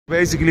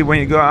Basically, when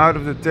you go out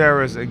of the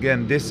terrace,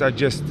 again, this I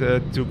just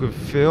took a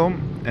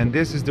film, and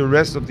this is the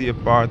rest of the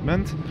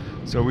apartment.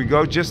 So we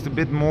go just a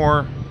bit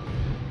more,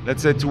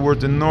 let's say, toward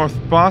the north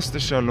past the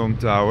Shalom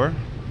Tower.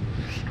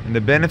 And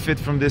the benefit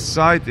from this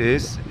site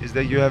is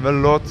that you have a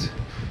lot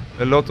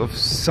of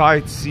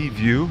side sea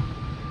view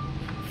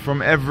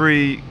from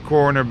every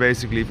corner.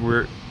 Basically, if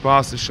we're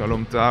past the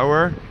Shalom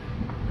Tower,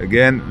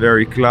 again,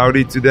 very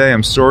cloudy today,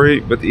 I'm sorry,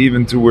 but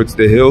even towards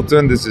the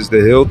Hilton, this is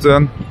the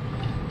Hilton,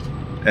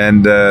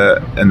 and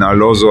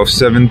Arlozov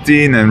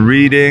 17 and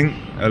Reading,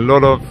 a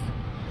lot of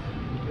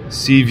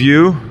sea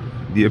view.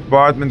 The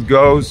apartment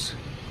goes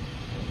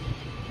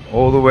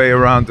all the way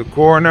around the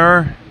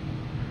corner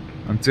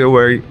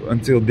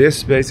until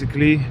this,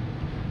 basically,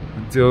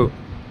 until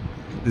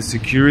the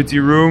security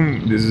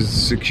room. This is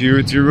the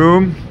security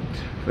room.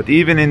 But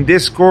even in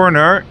this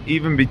corner,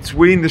 even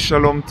between the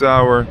Shalom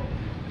Tower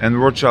and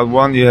Rothschild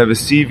 1, you have a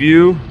sea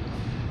view.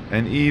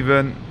 And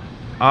even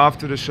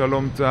after the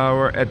Shalom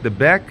Tower, at the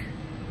back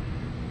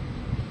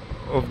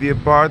of the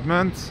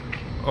apartment,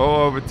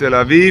 all over Tel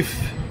Aviv,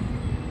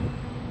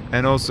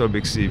 and also a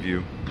big sea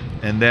view.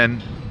 And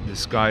then the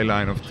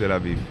skyline of Tel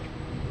Aviv.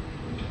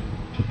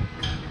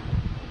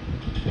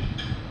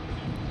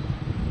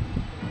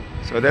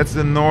 So that's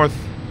the northwest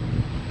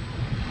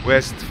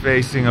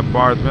facing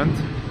apartment.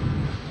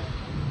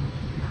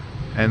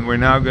 And we're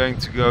now going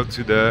to go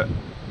to the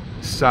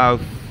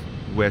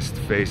southwest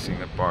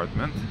facing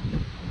apartment.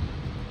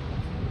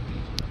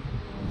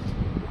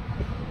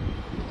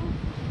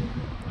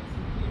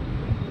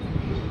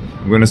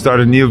 I'm going to start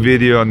a new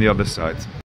video on the other side.